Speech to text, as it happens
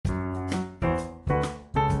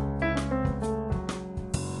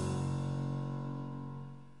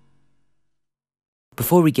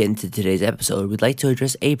Before we get into today's episode, we'd like to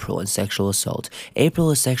address April and sexual assault. April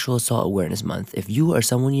is Sexual Assault Awareness Month. If you or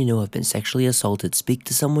someone you know have been sexually assaulted, speak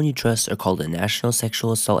to someone you trust or call the National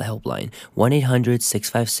Sexual Assault Helpline,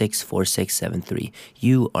 1-800-656-4673.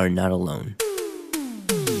 You are not alone.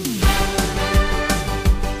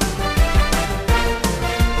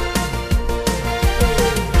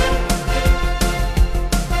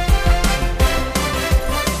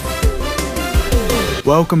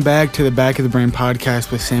 Welcome back to the Back of the Brain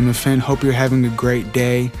podcast with Sam and Finn. Hope you're having a great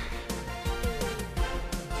day.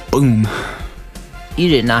 Boom. You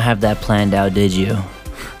did not have that planned out, did you?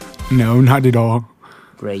 No, not at all.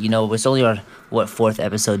 Great. You know, it's only our, fourth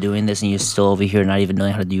episode doing this, and you're still over here not even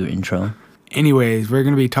knowing how to do your intro. Anyways, we're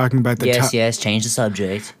going to be talking about the top... Yes, change the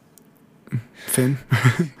subject. Finn?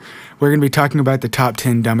 We're going to be talking about the top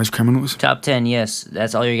 10 dumbest criminals. Top 10, yes.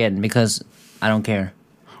 That's all you're getting, because I don't care.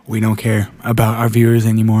 We don't care about our viewers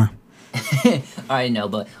anymore. I know,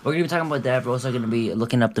 but we're going to be talking about that. We're also going to be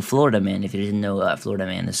looking up the Florida Man. If you didn't know, Florida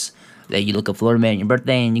Man is that you look up Florida Man on your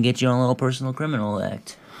birthday and you get your own little personal criminal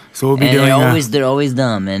act. So we'll be doing they're always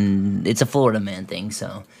dumb, and it's a Florida Man thing,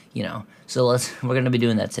 so, you know. So we're going to be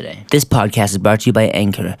doing that today. This podcast is brought to you by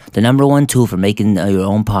Anchor, the #1 tool for making your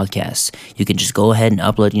own podcasts. You can just go ahead and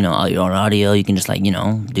upload, all your own audio. You can just,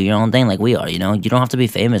 do your own thing like we are, You don't have to be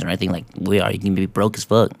famous or anything like we are. You can be broke as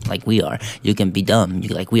fuck like we are. You can be dumb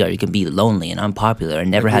like we are. You can be lonely and unpopular and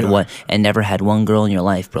never had one girl in your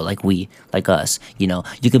life, bro, like us.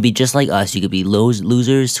 You can be just like us. You could be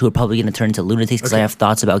losers who are probably going to turn into lunatics because I have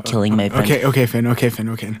thoughts about killing my friends. Okay, Finn.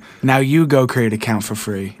 Now you go create an account for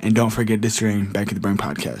free, and don't forget to stream Back of the Brain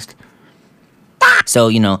podcast. So,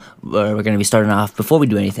 we're going to be starting off, before we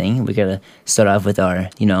do anything, we're going to start off with our,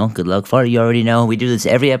 good luck fart. You already know, we do this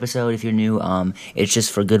every episode if you're new. It's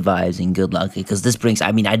just for good vibes and good luck, because this brings,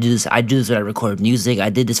 I do this when I record music.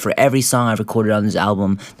 I did this for every song I've recorded on this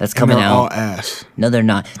album that's coming out. All ass. No, they're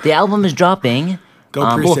not. The album is dropping. Go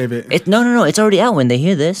pre-save it. No. It's already out when they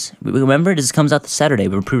hear this. Remember, this comes out this Saturday.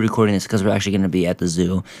 We're pre-recording this because we're actually going to be at the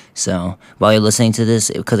zoo. So while you're listening to this,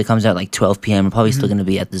 because it comes out like 12 p.m., we're probably still going to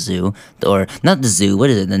be at the zoo. Or not the zoo. What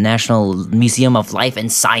is it? The National Museum of Life and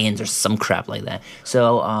Science or some crap like that.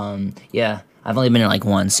 So, yeah. I've only been there like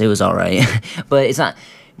once. It was all right. But it's not...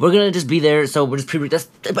 We're going to just be there, so we're just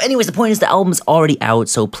but anyways, the point is the album is already out,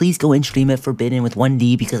 so please go and stream it, Forbiden with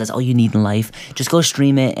 1D, because that's all you need in life. Just go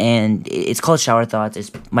stream it, and it's called Shower Thoughts.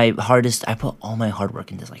 It's my hardest. I put all my hard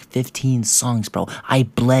work into this, like 15 songs, bro. I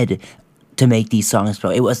bled to make these songs, bro.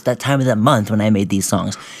 It was that time of the month when I made these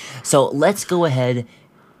songs. So let's go ahead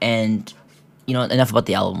and... enough about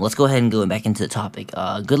the album. Let's go ahead and go back into the topic.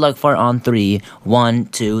 Good luck fart on 3. 1,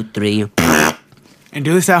 2, 3... And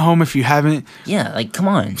do this at home if you haven't. Yeah, come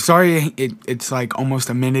on. Sorry, it's like almost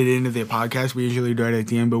a minute into the podcast. We usually do it at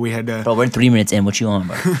the end, but we had to... Bro, we're 3 minutes in. What you on,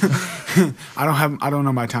 bro? I don't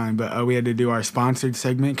know my time, but we had to do our sponsored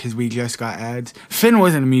segment because we just got ads. Finn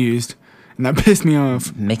wasn't amused, and that pissed me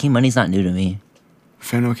off. Making money's not new to me.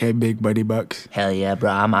 Finn, okay, big buddy bucks. Hell yeah, bro.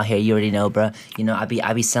 I'm out here. You already know, bro.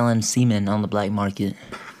 I be selling semen on the black market.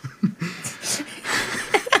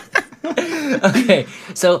 Okay,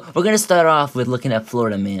 so we're going to start off with looking at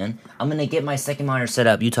Florida Man. I'm going to get my second monitor set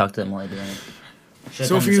up. You talk to them while I do it.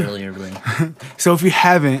 Should have done this earlier, really. So if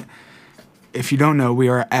you don't know, we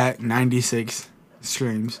are at 96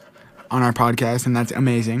 streams on our podcast, and that's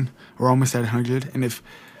amazing. We're almost at 100, and if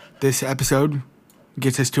this episode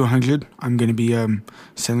gets us to 100, I'm going to be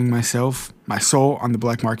selling my soul on the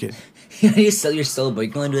black market. You sell your soul, but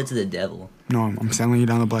you're going to do it to the devil. No, I'm selling it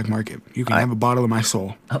on the black market. You can have a bottle of my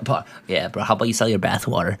soul. Yeah, bro. How about you sell your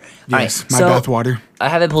bathwater? Yes, my bathwater. I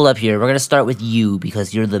have it pulled up here. We're going to start with you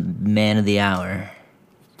because you're the man of the hour.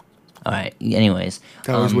 All right. Anyways.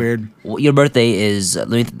 That was weird. Your birthday is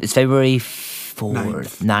it's February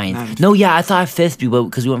 4th. 9th. No, yeah, I thought 5th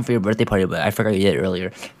because we went for your birthday party, but I forgot you did it earlier.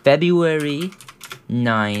 February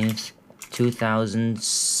 9th,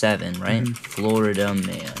 2007, right? Mm-hmm. Florida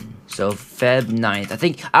Man. So Feb 9th.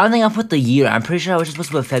 I don't think I put the year. I'm pretty sure I was just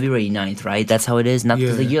supposed to put February 9th, right? That's how it is. Not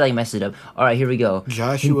the year messed it up. All right, here we go.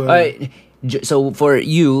 Joshua. All right. So for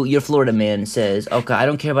you, your Florida Man says, okay, I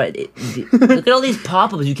don't care about it. Look at all these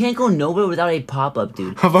pop-ups. You can't go nowhere without a pop-up,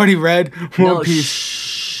 dude. I've already read One Piece.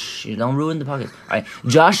 Shh. Don't ruin the podcast. All right.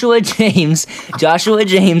 Joshua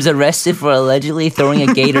James arrested for allegedly throwing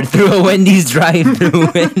a gator through a Wendy's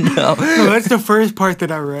drive-thru window. No, that's the first part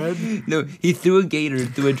that I read. No, he threw a gator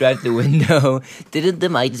through a drive-thru window. Didn't the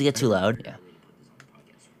mics get too loud? Yeah.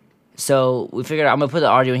 So we figured I'm gonna put the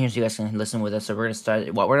audio in here so you guys can listen with us. So we're gonna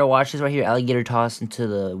start. We're gonna watch this right here. Alligator toss into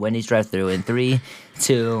the Wendy's drive-thru in 3,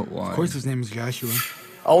 2, 1. Of course, his name is Joshua.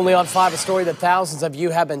 Only on 5, a story that thousands of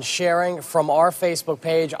you have been sharing from our Facebook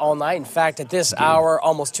page all night. In fact, at this hour,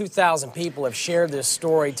 almost 2,000 people have shared this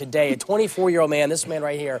story today. A 24-year-old man, this man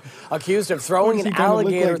right here, accused of throwing an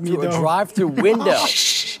alligator through a drive-through window.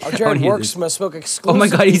 Our Jared Worksma spoke exclusively Oh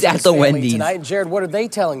my God, he's at the Wendy's tonight. And Jared, what are they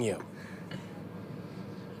telling you?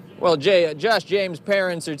 Well, Josh James'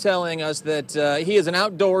 parents are telling us that he is an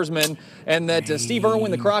outdoorsman and that Steve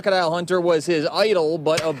Irwin, the crocodile hunter, was his idol.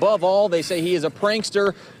 But above all, they say he is a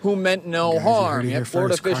prankster who meant no harm. Yet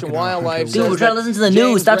Florida Fish and Wildlife says Dude, we're trying to listen to the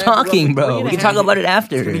news. Stop talking, bro. We can talk about it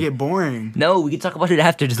after. It's going to get boring. No, we can talk about it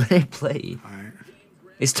after. Just let it play. All right.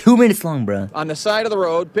 It's 2 minutes long, bro. On the side of the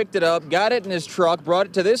road, picked it up, got it in his truck, brought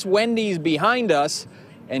it to this Wendy's behind us,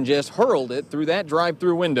 and just hurled it through that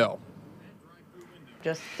drive-through window.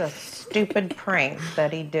 Just a stupid prank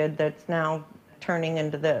that he did that's now turning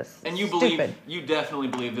into this. And you definitely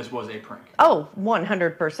believe this was a prank? Oh,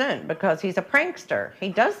 100%, because he's a prankster. He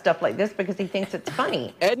does stuff like this because he thinks it's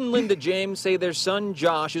funny. Ed and Linda James say their son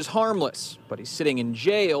Josh is harmless, but he's sitting in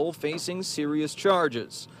jail facing serious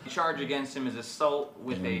charges. The charge against him is assault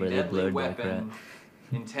with a deadly weapon,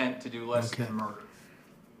 intent to do less than murder.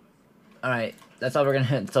 All right, that's all we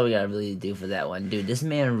gotta really do for that one, dude. This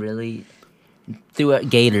man really threw a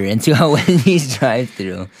gator into a Wendy's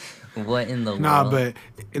drive-through. What in the world? Nah, but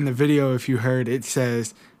in the video, if you heard, it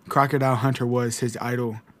says crocodile hunter was his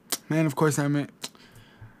idol. Man, of course I meant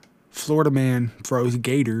Florida man throws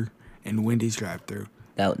gator in Wendy's drive-through.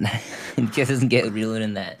 That just doesn't get realer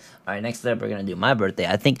than that. All right, next up we're gonna do my birthday.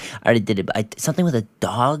 I think I already did it, but something with a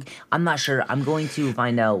dog. I'm not sure. I'm going to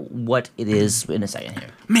find out what it is in a second here.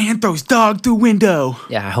 Man throws dog through window.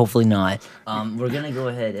 Yeah, hopefully not. We're gonna go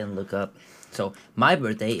ahead and look up. So my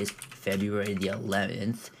birthday is February the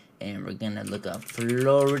 11th, and we're gonna look up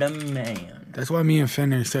Florida man. That's why me and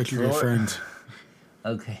Finn are such good friends.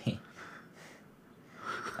 Okay.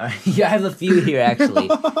 All right, yeah, I have a few here actually.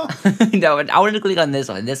 No, I want to click on this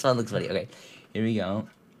one. This one looks funny. Okay, here we go.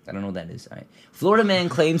 I don't know what that is. All right. Florida man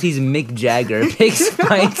claims he's Mick Jagger. Picks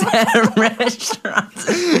fights at a restaurant.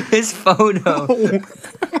 His photo.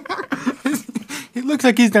 He looks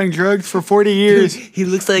like he's done drugs for 40 years. He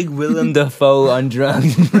looks like Willem Dafoe on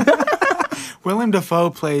drugs. Willem Dafoe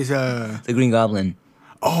plays the Green Goblin.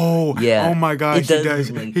 Oh, yeah. Oh my gosh, he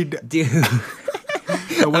does. Like, He dude.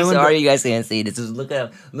 I'm sorry you guys can't see this. Just look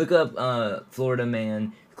up Florida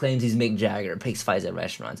man claims he's Mick Jagger, picks fights at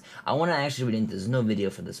restaurants. I want to actually read into this. There's no video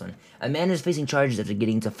for this one. A man is facing charges after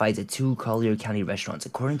getting into fights at 2 Collier County restaurants.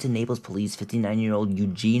 According to Naples police, 59-year-old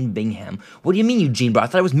Eugene Bingham. What do you mean, Eugene, bro? I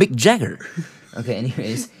thought it was Mick Jagger. Okay,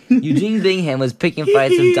 anyways. Eugene Bingham was picking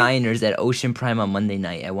fights with diners at Ocean Prime on Monday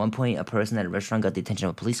night. At one point, a person at a restaurant got the attention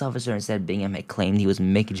of a police officer and said Bingham had claimed he was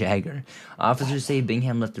Mick Jagger. Officers say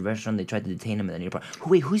Bingham left the restaurant. They tried to detain him at the nearby.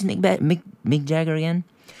 Wait, who's Mick Jagger again?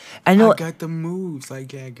 I know. I got the moves like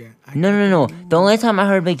Jagger. No. The only time I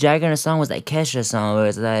heard Mick Jagger in a song was that Kesha song where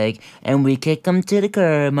it's like, and we kick them to the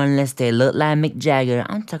curb unless they look like Mick Jagger.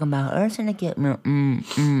 I'm talking about Earth and the get me.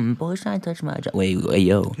 Boys trying to touch my job. Wait,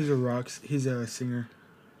 yo. He's a singer.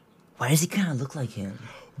 Why does he kind of look like him?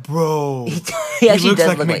 Bro. He actually looks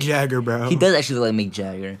does like Mick Jagger, bro. He does actually look like Mick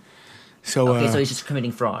Jagger. So he's just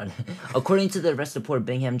committing fraud. According to the arrest report,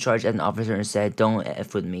 Bingham charged an officer and said, "Don't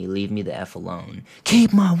F with me, leave me the F alone.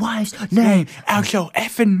 Keep my wife's name out your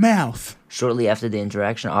effing mouth." Shortly after the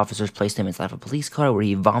interaction, officers placed him inside of a police car where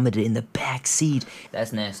he vomited in the back seat.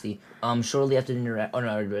 That's nasty. Shortly after the interaction... Oh, no,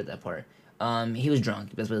 I already read that part. He was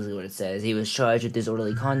drunk. That's basically what it says. He was charged with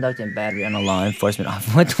disorderly conduct and battery on a law enforcement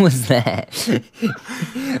officer. What was that?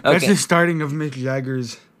 Okay. That's the starting of Mick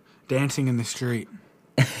Jagger's Dancing in the Street.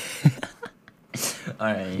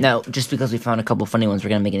 Alright. Now, just because we found a couple funny ones, we're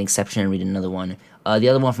going to make an exception and read another one. The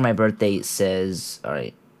other one for my birthday says...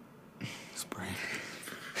 Alright.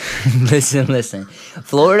 Listen.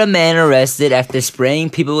 Florida man arrested after spraying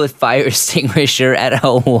people with fire extinguisher at a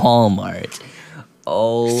Walmart.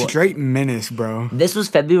 Oh. Straight menace, bro. This was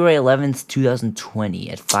February 11th, 2020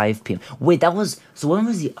 at 5 p.m. Wait, that was... So when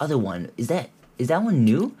was the other one? Is that one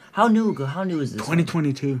new? How new is this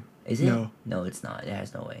 2022. one? Is it? No. No, it's not. It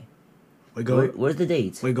has no way. Wait, go up. Where's the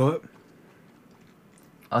dates? Wait, go up.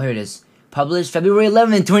 Oh, here it is. Published February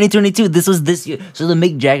 11th, 2022. This was this year. So the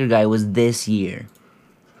Mick Jagger guy was this year.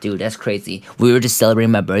 Dude, that's crazy. We were just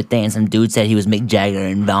celebrating my birthday, and some dude said he was Mick Jagger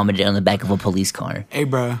and vomited on the back of a police car. Hey,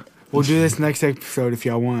 bro. We'll do this next episode if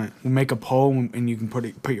y'all want. We'll make a poll, and you can put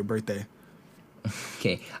your birthday.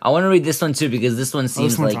 Okay. I want to read this one, too, because this one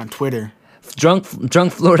seems this one's like... on Twitter. Drunk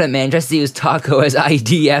Florida man tries to use taco as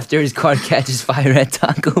ID after his car catches fire at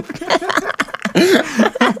Taco.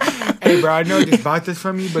 Hey, bro, I know I just bought this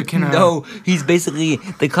from you, but can I? No, he's basically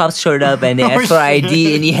the cops showed up and they asked for shit.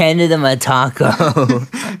 ID and he handed them a taco.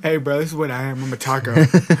 Hey, bro, this is what I am. I'm a taco.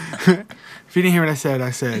 If you didn't hear what I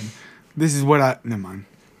said, this is what I. Never mind.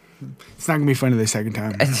 It's not gonna be funny the second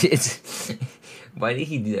time. Why did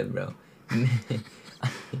he do that, bro?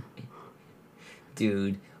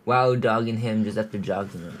 Dude, wow, dogging him just after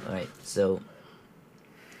jogging him. All right, so.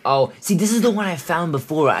 Oh, see, this is the one I found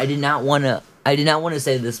before. I did not want to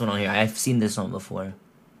say this one on here. I've seen this one before.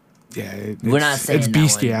 Yeah, We're not saying it's that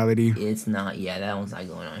bestiality. one. It's not. Yeah, that one's not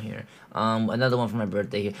going on here. Another one for my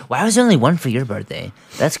birthday here. Why was there only one for your birthday?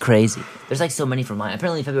 That's crazy. There's like so many for mine.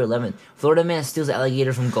 Apparently, February 11th, Florida man steals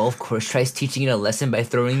alligator from golf course, tries teaching it a lesson by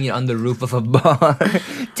throwing it on the roof of a bar.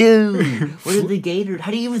 Dude, what is the gator?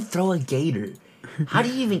 How do you even throw a gator? How do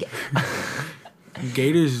you even get?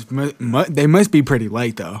 Gators, they must be pretty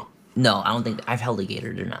light though. No, I don't think I've held a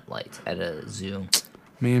gator. They're not light at a zoo.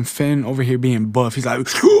 Man, Finn over here being buff. He's like,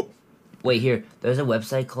 Wait, here. There's a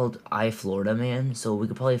website called iFlorida Man, so we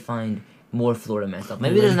could probably find more Florida Man stuff.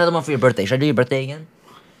 Maybe there's another one for your birthday. Should I do your birthday again?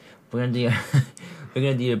 We're gonna do your we're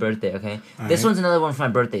gonna do your birthday, okay? This one's another one for my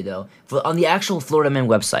birthday though. On the actual Florida Man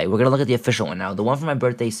website, we're gonna look at the official one now. The one for my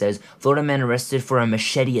birthday says Florida man arrested for a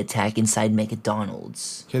machete attack inside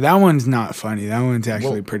McDonald's. yeah, that one's not funny. That one's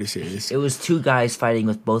actually pretty serious. It was two guys fighting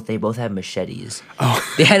with they both had machetes.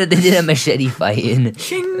 Oh. They did a machete fight in.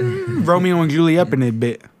 Romeo and Juliet up in a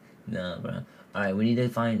bit. No, bro. Alright, we need to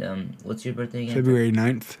find what's your birthday again? February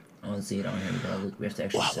 9th. I don't see it on here because we have to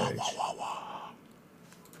actually search.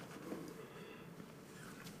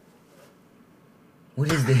 What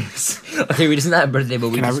is this? Okay, this is not a birthday, but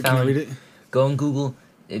we just found. Can I read it? Go on Google.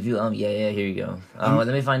 If you yeah, here you go. Let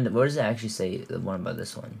me find. Where does it actually say the one about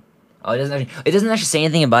this one? Oh, it doesn't actually say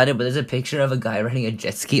anything about it, but there's a picture of a guy riding a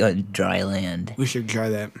jet ski on dry land. We should try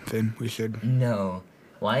that, Finn. We should. No.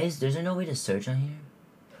 Why is there no way to search on here?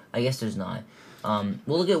 I guess there's not.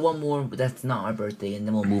 We'll look at one more, but that's not our birthday, and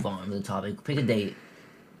then we'll move on to the topic. Pick a date.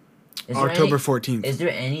 October 14th. Is there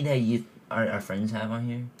any that our friends have on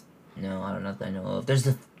here? No, I don't know if I know of. There's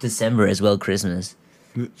the December as well, Christmas.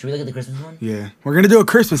 Should we look at the Christmas one? Yeah. We're going to do a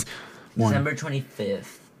Christmas one. December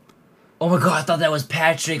 25th. Oh my god, I thought that was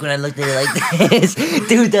Patrick when I looked at it like this.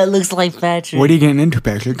 Dude, that looks like Patrick. What are you getting into,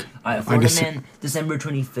 Patrick? Alright, Florida man, December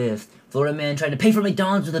 25th. Florida man tried to pay for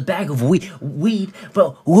McDonald's with a bag of weed.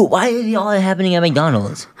 Bro, why is it all happening at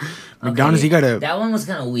McDonald's? McDonald's, you gotta... That one was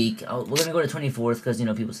kind of weak. We're gonna go to 24th because,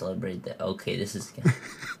 people celebrate that. Okay, this is...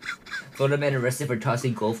 Florida man arrested for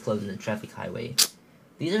tossing golf clubs in a traffic highway.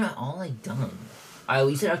 These are all, dumb. Alright,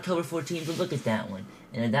 we said October 14th, but look at that one.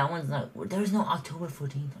 And that one's not... There's no October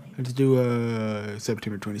 14th. Let's do,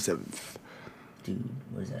 September 27th. Dude,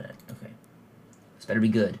 what is that at? Okay. This better be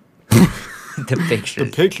good.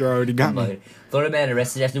 The picture already got me. Florida man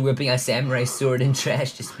arrested after whipping a samurai sword in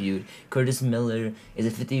trash dispute. Curtis Miller is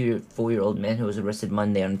a 54-year-old man who was arrested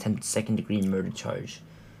Monday on attempted second-degree murder charge.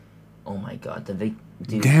 Oh my god, dude,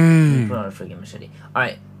 Dang. put on a freaking machete.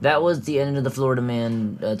 Alright, that was the end of the Florida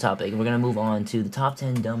man topic. We're gonna move on to the top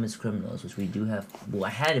 10 dumbest criminals, which we do have. Well, I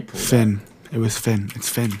had it pulled Finn. up. It was Finn. It's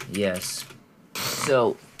Finn. Yes.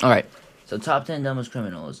 So, alright. So, top 10 dumbest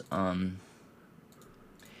criminals.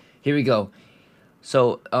 Here we go.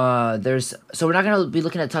 So, we're not gonna be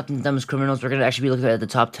looking at top 10 dumbest criminals. We're gonna actually be looking at the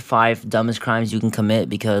top 5 dumbest crimes you can commit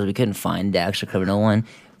because we couldn't find the actual criminal one.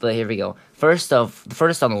 But here we go. First on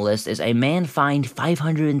the list is a man fined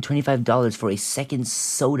 $525 for a second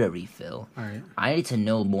soda refill. All right. I need to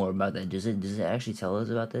know more about that. Does it actually tell us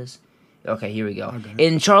about this? Okay, here we go.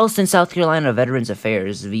 In Charleston, South Carolina, Veterans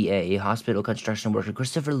Affairs, VA, hospital construction worker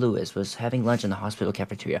Christopher Lewis was having lunch in the hospital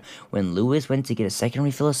cafeteria. When Lewis went to get a second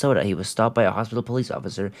refill of soda, he was stopped by a hospital police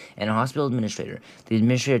officer and a hospital administrator. The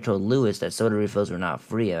administrator told Lewis that soda refills were not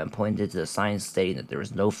free and pointed to the signs stating that there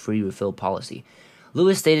was no free refill policy.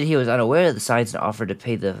 Lewis stated he was unaware of the signs and offered to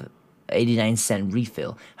pay the 89-cent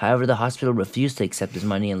refill. However, the hospital refused to accept his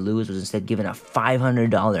money, and Lewis was instead given a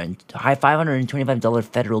 $525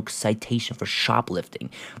 federal citation for shoplifting.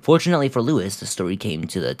 Fortunately for Lewis, the story came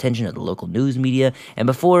to the attention of the local news media, and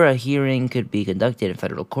before a hearing could be conducted in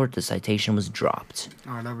federal court, the citation was dropped.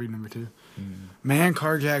 All right, I'll read number 2. Man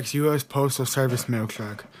carjacks U.S. Postal Service mail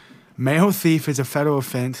truck. Mail thief is a federal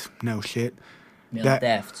offense. No shit. Mail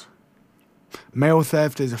theft. Mail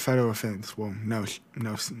theft is a federal offense. Well, no,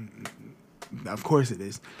 of course it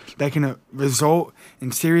is. That can result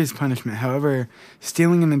in serious punishment. However,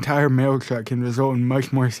 stealing an entire mail truck can result in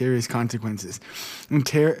much more serious consequences.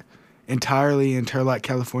 Entirely in Turlock,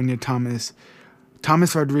 California, Thomas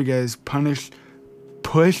Rodriguez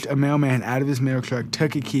pushed a mailman out of his mail truck,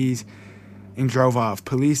 took his keys, and drove off.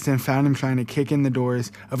 Police then found him trying to kick in the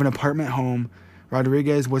doors of an apartment home.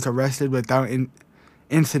 Rodriguez was arrested without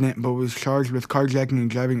incident, but was charged with carjacking and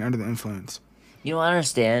driving under the influence. You don't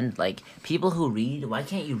understand, like, people who read, why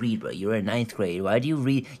can't you read, bro? You're in 9th grade. Why do you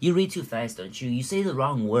read? You read too fast, don't you? You say the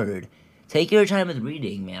wrong word. Take your time with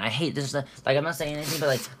reading, man. I hate this. Like, I'm not saying anything, but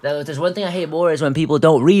like, if there's one thing I hate more is when people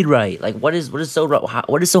don't read right. Like, what is so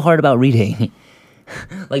hard about reading?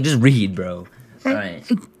 Like, just read, bro. All right.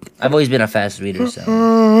 I've always been a fast reader,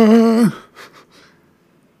 so.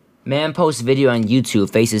 Man posts video on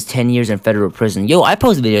YouTube, faces 10 years in federal prison. Yo, I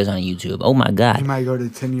post videos on YouTube. Oh my God. He might go to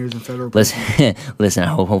 10 years in federal prison. Listen,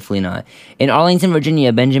 hopefully not. In Arlington,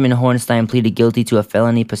 Virginia, Benjamin Hornstein pleaded guilty to a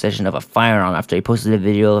felony possession of a firearm after he posted a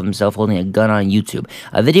video of himself holding a gun on YouTube,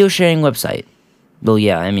 a video sharing website. Well,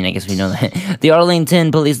 yeah, I mean, I guess we know that. The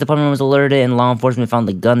Arlington Police Department was alerted and law enforcement found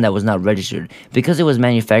the gun that was not registered. Because it was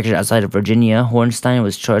manufactured outside of Virginia, Hornstein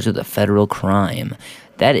was charged with a federal crime.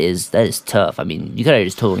 That is tough. I mean, you could have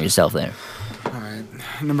just told him yourself there. All right.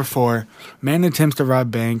 Number 4. Man attempts to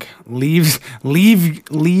rob bank, leaves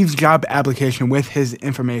job application with his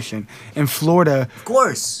information. In Florida. Of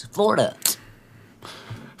course, Florida.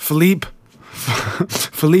 Felipe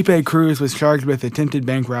Cruz was charged with attempted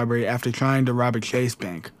bank robbery after trying to rob a Chase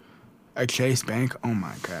Bank. A Chase Bank? Oh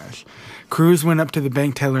my gosh. Cruz went up to the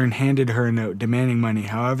bank teller and handed her a note demanding money.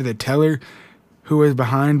 However, the teller, who was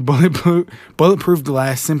behind bulletproof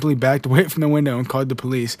glass, simply backed away from the window and called the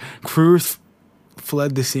police. Cruz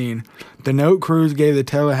fled the scene. The note Cruz gave the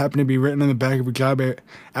teller happened to be written on the back of a job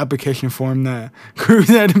application form that Cruz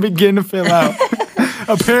had to begin to fill out.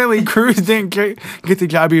 Apparently, Cruz didn't get the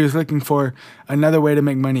job he was looking for. Another way to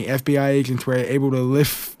make money. FBI agents were able to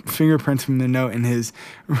lift fingerprints from the note in his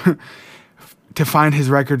to find his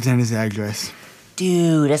records and his address.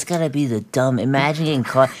 Dude, that's gotta be the dumb. Imagine getting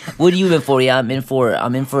caught. What are you in for? Yeah, I'm in for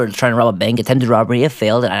trying to rob a bank, attempted robbery. It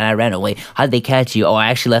failed, and I ran away. How did they catch you? Oh, I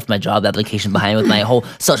actually left my job application behind with my whole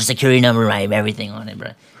social security number, everything on it,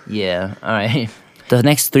 bro. Yeah, all right. The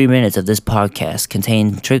next 3 minutes of this podcast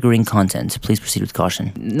contain triggering content. Please proceed with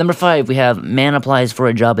caution. Number 5, we have man applies for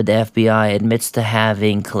a job at the FBI, admits to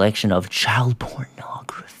having collection of child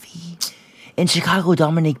pornography. In Chicago,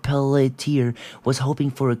 Dominic Pelletier was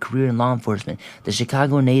hoping for a career in law enforcement. The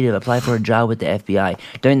Chicago native applied for a job with the FBI.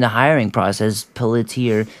 During the hiring process,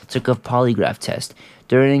 Pelletier took a polygraph test,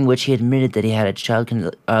 during which he admitted that he had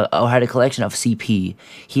had a collection of CP.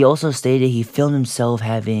 He also stated he filmed himself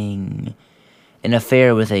having an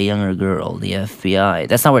affair with a younger girl. The FBI.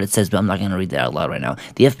 That's not what it says, but I'm not going to read that out loud right now.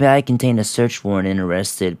 The FBI contained a search warrant and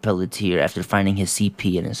arrested Pelletier after finding his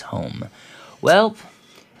CP in his home. Well,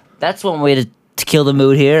 that's one way to kill the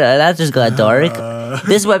mood here. That just got dark.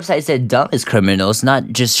 This website said dumbest criminals, not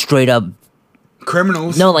just straight up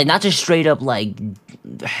criminals. No, like not just straight up like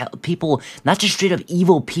people, not just straight up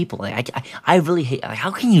evil people. Like I really hate. Like, how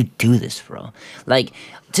can you do this, bro? Like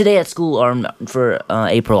today at school, for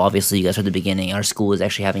April, obviously you guys heard the beginning. Our school is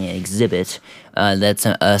actually having an exhibit that's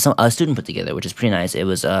a student put together, which is pretty nice. It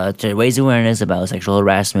was to raise awareness about sexual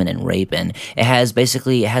harassment and rape, and it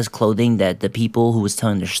has clothing that the people who was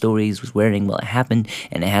telling their stories was wearing while it happened,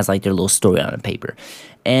 and it has like their little story on a paper.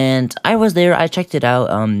 And I was there. I checked it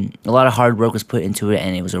out. A lot of hard work was put into it,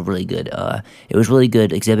 and it was a really good. It was really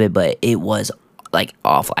good exhibit, but it was like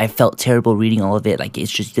awful. I felt terrible reading all of it. Like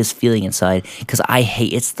it's just this feeling inside because I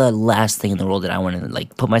hate. It's the last thing in the world that I want to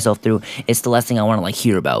like put myself through. It's the last thing I want to like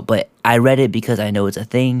hear about. But I read it because I know it's a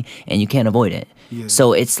thing, and you can't avoid it. Yeah.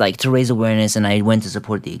 So it's like to raise awareness, and I went to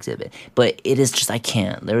support the exhibit. But it is just I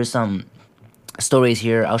can't. There is some stories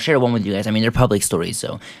here. I'll share one with you guys. I mean, they're public stories,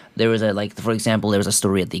 so there was for example, there was a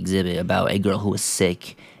story at the exhibit about a girl who was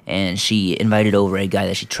sick, and she invited over a guy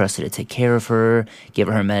that she trusted to take care of her, give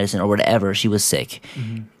her medicine or whatever. She was sick,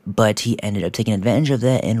 but he ended up taking advantage of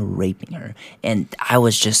that and raping her. And I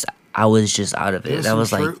was just out of it. I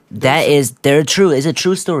was like, they're true. It's a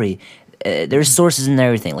true story. There's sources and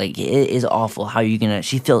everything. Like it is awful. How you gonna?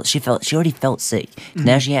 She already felt sick.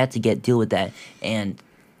 Now she had to deal with that, and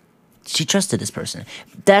she trusted this person.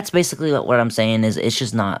 That's basically what I'm saying is it's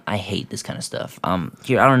just not. I hate this kind of stuff.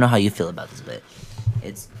 Here, I don't know how you feel about this, but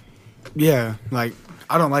it's. Yeah, like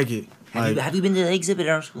I don't like it. Have you been to the exhibit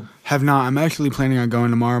at our school? Have not. I'm actually planning on going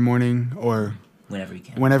tomorrow morning or whenever you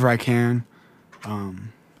can. Whenever I can.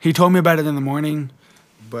 He told me about it in the morning,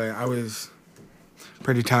 but I was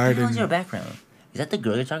pretty tired. What's your background? Is that the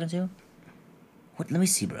girl you're talking to? What? Let me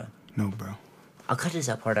see, bro. No, bro. I'll cut this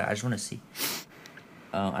part out. I just want to see.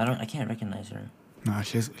 I can't recognize her. No,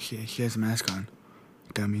 she has a mask on.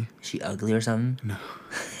 Dummy. Is she ugly or something? No.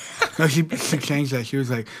 No, she changed that. She was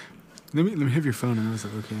like, let me have your phone. And I was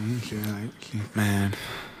like, okay, sure. Like, man,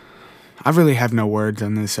 I really have no words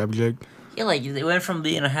on this subject. Yeah, like it went from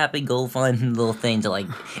being a happy go fun little thing to like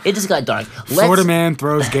it just got dark. Florida man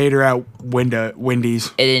throws gator out Wendy's.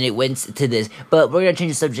 And then it went to this. But we're gonna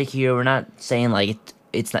change the subject here. We're not saying like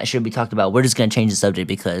it's not should be talked about. We're just gonna change the subject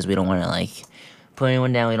because we don't want to like put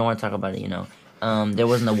anyone down. We don't want to talk about it. There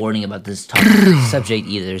wasn't a warning about this subject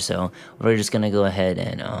either, so we're just gonna go ahead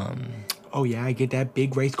and Oh yeah, I get that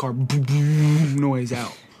big race car noise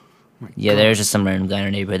out. Yeah, there's just some random guy in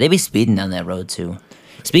our neighborhood. They be speeding down that road too.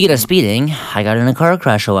 Speaking of speeding, I got in a car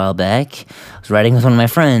crash a while back. I was riding with one of my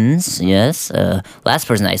friends, yes. Last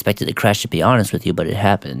person I expected to crash, to be honest with you, but it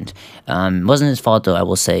happened. Wasn't his fault, though, I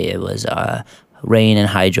will say. It was rain and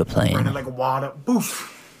hydroplane. Running like a water.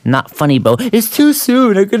 Boof. Not funny, bro. It's too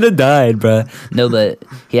soon. I could have died, bro. No, but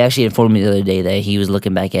he actually informed me the other day that he was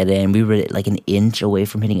looking back at it, and we were like an inch away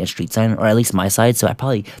from hitting a street sign, or at least my side, so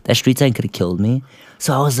that street sign could have killed me.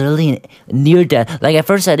 So I was literally near death. Like, at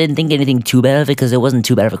first I didn't think anything too bad of it, because it wasn't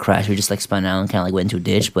too bad of a crash. We just, like, spun out and kind of, like, went into a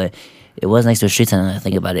ditch, but it was next to a street sign, and I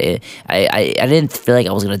think about it. I didn't feel like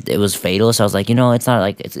it was fatal, so I was like, it's not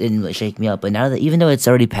like, it didn't really shake me up. But now that, even though it's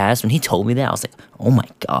already passed, when he told me that, I was like, oh my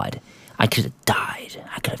God, I could have died.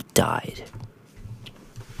 I could have died.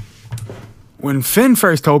 When Finn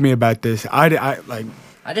first told me about this, I think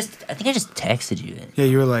I just texted you. Yeah,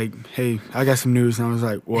 you were like, "Hey, I got some news," and I was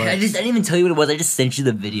like, "What?" I didn't even tell you what it was. I just sent you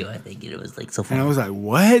the video. I think it was like so funny. And I was like,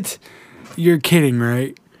 "What? You're kidding,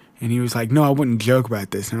 right?" And he was like, "No, I wouldn't joke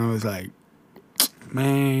about this." And I was like,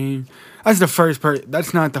 "Man, that's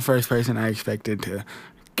not the first person I expected to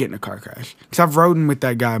get in a car crash. Because I've ridden with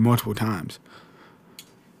that guy multiple times."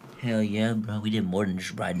 Hell yeah, bro. We did more than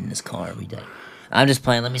just ride in this car. We did. I'm just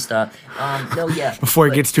playing. Let me stop. No, yeah. Before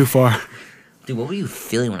it gets too far. Dude, what were you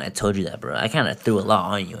feeling when I told you that, bro? I kind of threw a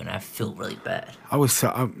lot on you, and I feel really bad. Why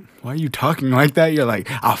are you talking like that? You're like,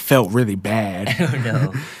 I felt really bad. I don't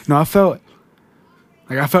know. No, I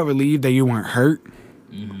felt relieved that you weren't hurt.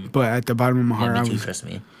 Mm-hmm. But at the bottom of my heart, me too, trust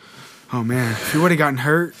me. Oh, man. If you would have gotten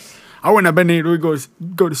hurt, I wouldn't have been able to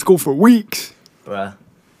go to school for weeks. Bruh.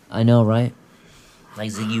 I know, right? Like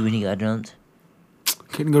Ziggy when he got jumped.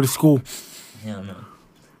 Couldn't go to school. Hell no.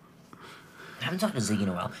 I haven't talked to Ziggy in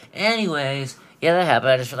a while. Anyways, yeah, that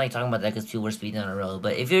happened. I just feel like talking about that because people were speeding down the road.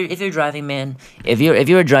 But if you're driving, man, if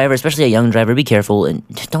you're a driver, especially a young driver, be careful and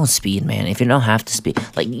just don't speed, man. If you don't have to speed,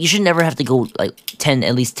 like you should never have to go like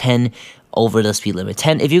at least 10 over the speed limit.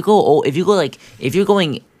 10. If you're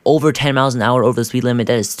going over 10 miles an hour over the speed limit,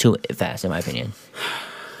 that is too fast, in my opinion.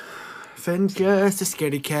 Finn's just a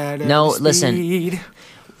scaredy cat. No, listen.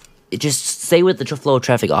 Just stay with the flow of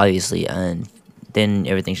traffic, obviously, and then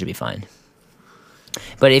everything should be fine.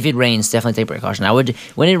 But if it rains, definitely take precaution.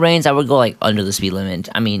 When it rains, I would go like under the speed limit.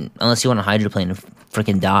 I mean, unless you want to hydroplane and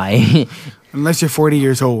freaking die. Unless you're 40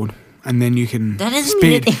 years old, and then you can that doesn't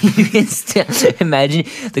speed. Mean you can still imagine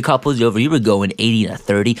the cop pulls you over. You were going 80 to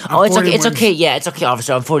 30. Oh, it's okay. It's okay. Yeah, it's okay,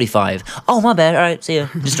 officer. I'm 45. Oh, my bad. All right, see ya.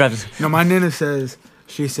 Just drive. No, my nana says.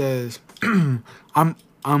 She says, I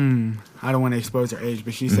don't want to expose her age,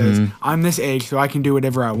 but she says, I'm this age, so I can do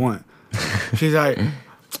whatever I want. She's like,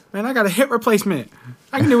 man, I got a hip replacement.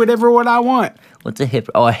 I can do whatever I want. What's a hip?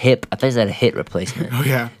 Oh, a hip. I thought you said a hip replacement. Oh,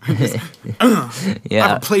 yeah. Yeah.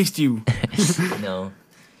 I replaced you. No.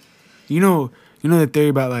 You know the theory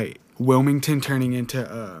about, like, Wilmington turning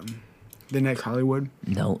into the next Hollywood?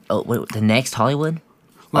 No. Oh, wait, the next Hollywood?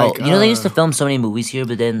 Like, they used to film so many movies here,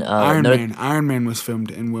 but then... Iron Man was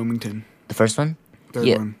filmed in Wilmington. The first one? Third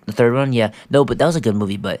one. The third one, yeah. No, but that was a good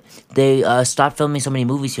movie, but they stopped filming so many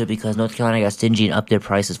movies here because North Carolina got stingy and upped their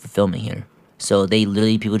prices for filming here. So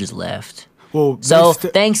people just left. Well, so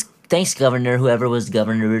thanks, Governor, whoever was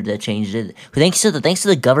governor that changed it. Thanks to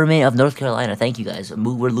the government of North Carolina. Thank you guys.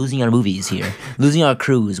 We're losing our movies here, losing our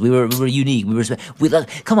crews. We were unique.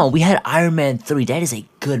 Come on. We had Iron Man 3. That is a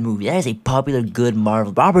good movie. That is a popular, good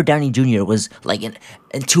Marvel. Robert Downey Jr. was like in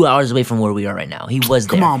 2 hours away from where we are right now. He was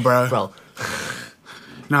there. Come on, bro.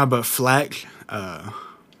 Nah, but Flack. My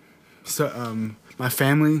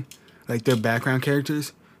family, like their background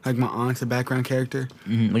characters. Like my aunt's a background character.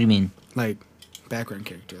 Mm-hmm. What do you mean? Like background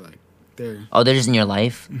character, like they're. Oh, they're just in your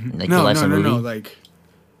life. Mm-hmm. Like your life's a movie? No. Like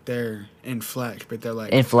they're in Flash, but they're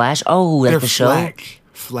like in Flash. Oh, like the show.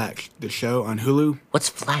 Flash, the show on Hulu. What's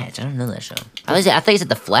Flash? I don't know that show. I thought you said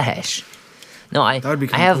the Flash. No, I have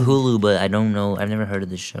cool. Hulu, but I don't know. I've never heard of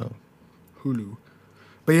this show. Hulu,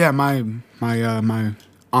 but yeah, my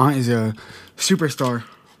aunt is a superstar.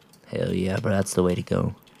 Hell yeah, bro! That's the way to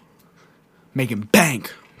go. Making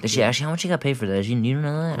bank. Did she actually? How much she got paid for that? You don't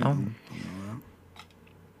know that?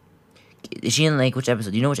 Is she in like which episode?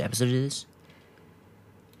 Do you know which episode it is?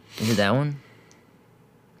 Is it that one?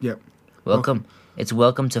 Yep. Welcome It's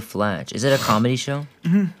Welcome to Flatch. Is it a comedy show?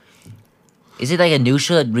 Mm-hmm. Is it like a new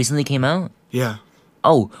show that recently came out? Yeah.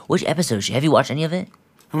 Oh, which episode? Have you watched any of it?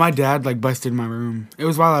 And my dad like busted my room. It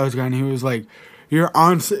was while I was gone. He was like, "You're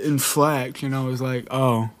on in Flatch," and I was like,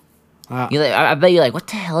 "Oh." You're like, I bet you're like, what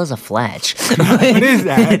the hell is a flatch? What is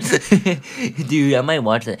that? Dude, I might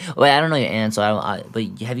watch that. Well, I don't know your aunt, so but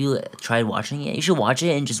have you tried watching it? You should watch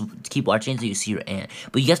it and just keep watching it until you see your aunt.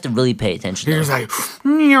 But you have to really pay attention. He was like,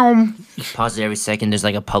 "Meow." Pause it every second. There's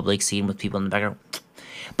like a public scene with people in the background.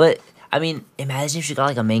 But I mean, imagine if she got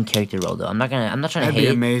like a main character role though. I'm not trying to That'd hate.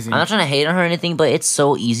 be amazing. I'm not trying to hate on her or anything, but it's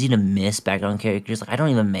so easy to miss background characters. Like I don't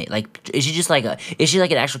even is she just like is she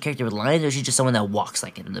like an actual character with lines, or is she just someone that walks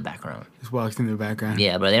like in the background? Just walks in the background.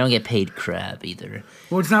 Yeah, but they don't get paid crap either.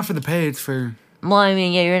 Well, it's not for the pay. It's for. Well, I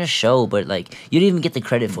mean, yeah, you're in a show, but like you didn't even get the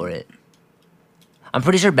credit for it. I'm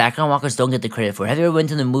pretty sure background walkers don't get the credit for it. Have you ever went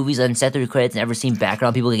to the movies and sat through the credits and ever seen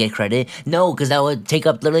background people get credit? No, because that would take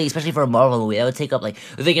up literally, especially for a Marvel movie, that would take up like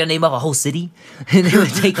if they gonna name off a whole city, they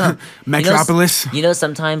would take up Metropolis. You know,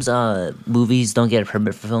 sometimes movies don't get a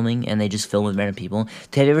permit for filming and they just film with random people.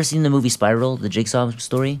 Have you ever seen the movie Spiral, the Jigsaw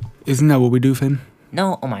story? Isn't that what we do, Finn?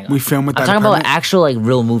 No, oh my god. We film with I'm that talking about permit? actual like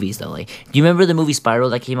real movies though. Like, do you remember the movie Spiral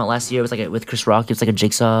that came out last year? It was like with Chris Rock. It was like a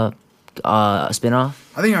Jigsaw spinoff.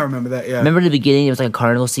 I think I remember that. Yeah. Remember the beginning? It was like a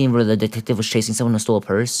carnival scene where the detective was chasing someone who stole a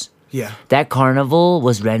purse. Yeah. That carnival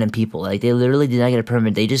was random people. Like they literally did not get a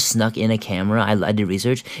permit. They just snuck in a camera. I did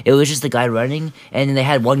research. It was just the guy running, and then they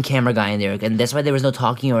had one camera guy in there, and that's why there was no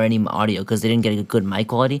talking or any audio because they didn't get a good mic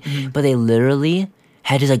quality. Mm-hmm. But they literally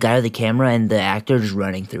had just a guy with the camera and the actor just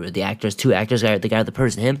running through it. Two actors, the guy with the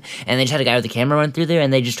purse and him, and they just had a guy with the camera run through there,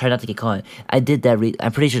 and they just tried not to get caught. I did that.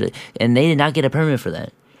 I'm pretty sure, and they did not get a permit for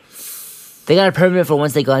that. They got a permit for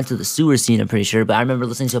once they got into the sewer scene, I'm pretty sure, but I remember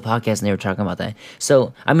listening to a podcast and they were talking about that.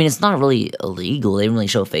 So, I mean, it's not really illegal. They didn't really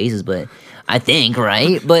show faces, but I think,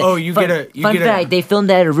 right? But fun fact, they filmed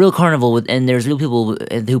that at a real carnival, and there's real people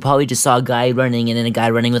who probably just saw a guy running and then a guy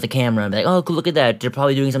running with a camera. And be like, oh, look at that. They're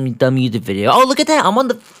probably doing some dumb YouTube video. Oh, look at that. I'm on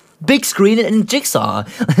the big screen in Jigsaw.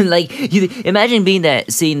 Like, imagine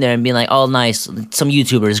seeing there and being like, oh, nice. Some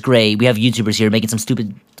YouTubers, great. We have YouTubers here making some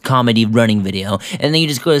stupid comedy running video, and then you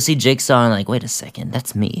just go to see Jigsaw and like, wait a second,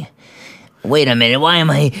 that's me. Wait a minute, why am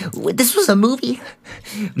I? This was a movie.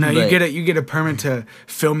 No, you get a permit to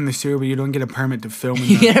film in the sewer, but you don't get a permit to film.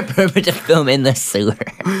 You get a permit to film in the sewer.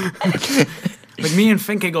 Like me and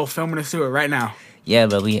Finn can go film in the sewer right now. Yeah,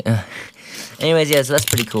 but we. Anyways, yeah, so that's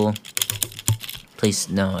pretty cool. Please,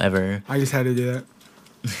 no, ever. I just had to do that.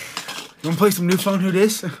 You wanna play some New Phone Who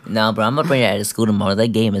Dis? No, bro, I'm gonna bring it out of school tomorrow. That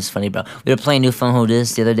game is funny, bro. We were playing New Phone Who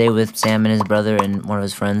Dis the other day with Sam and his brother and one of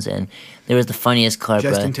his friends, and there was the funniest card,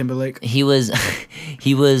 bro. Justin Timberlake. He was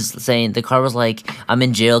saying, the card was like, I'm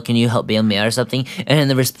in jail, can you help bail me out or something? And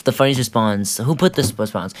then the funniest response, who put this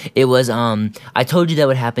response? It was, I told you that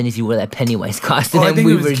would happen if you wore that Pennywise costume, and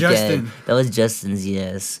we were dead. That was Justin's,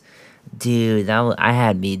 yes. Dude, I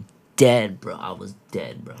had me dead, bro. I was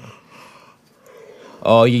dead, bro.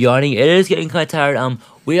 Oh, you're yawning? It is getting kind of tired.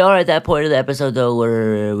 We are at that point of the episode, though,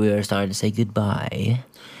 where we are starting to say goodbye.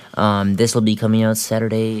 This will be coming out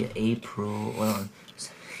Saturday, April...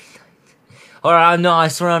 no, I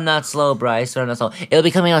swear I'm not slow, bro. I swear I'm not slow. It'll be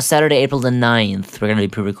coming out Saturday, April the 9th. We're going to be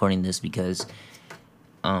pre-recording this because...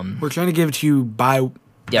 We're trying to give it to you by...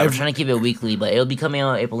 Yeah, we're trying to keep it weekly, but it'll be coming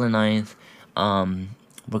out April the 9th.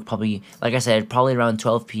 We're probably, like I said, probably around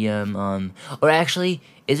 12 p.m. Or actually,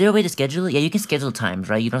 is there a way to schedule it? Yeah, you can schedule times,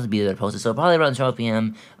 right? You don't have to be there to post it. So probably around 12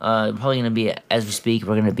 p.m. Probably going to be, as we speak,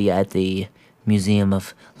 we're going to be at the Museum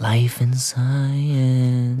of Life and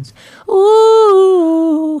Science.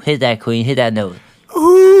 Ooh! Hit that, queen. Hit that note.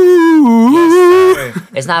 Ooh! Yes,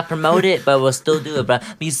 it's not promoted, but we'll still do it, bro.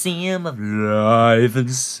 Museum of Life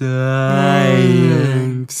and Science.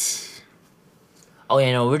 Oh,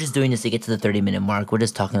 yeah, no, we're just doing this to get to the 30-minute mark. We're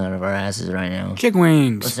just talking out of our asses right now. Chicken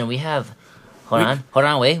wings. Listen, we have... Hold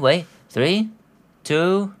on, wait. 3,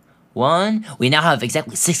 2, 1. We now have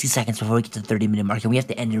exactly 60 seconds before we get to the 30-minute mark, and we have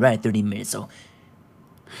to end it right at 30 minutes, so...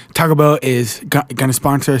 Taco Bell is gonna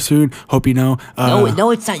sponsor us soon. Hope you know.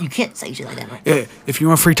 No, it's not. You can't say shit like that, right? Yeah, if you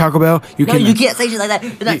want free Taco Bell, you can... No, you can't say shit like that.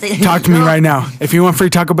 You're not saying... Talk to me right now. If you want free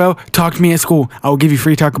Taco Bell, talk to me at school. I will give you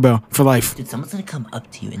free Taco Bell for life. Dude, someone's gonna come up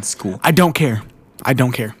to you in school. I don't care.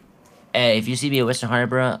 Hey, if you see me at Western Harbor,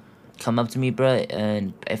 bro, come up to me, bro,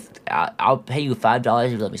 and if I'll pay you $5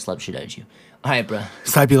 if you let me slap shit at you. All right, bro.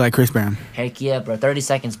 Slap you like Chris Brown. Heck yeah, bro. 30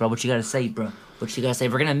 seconds, bro. What you gotta say, bro? What you gotta say?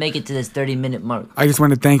 We're gonna make it to this 30-minute mark. I just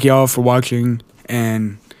want to thank y'all for watching,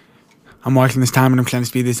 and I'm watching this time, and I'm trying to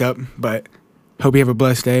speed this up, but hope you have a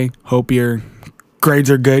blessed day. Hope you're grades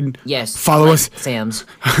are good. Yes. Follow like us. Sam's.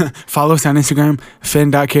 Follow us on Instagram.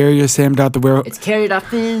 Finn.carrier, Sam.the It's carried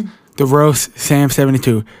up in. The roast,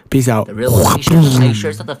 Sam72. Peace out. The real one. Are you sure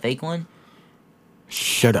it's not the fake one?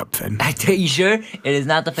 Shut up, Finn. Are you sure? It is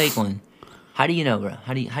not the fake one. How do you know, bro?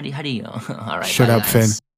 How do you know? All right. Shut bye, up, guys. Finn.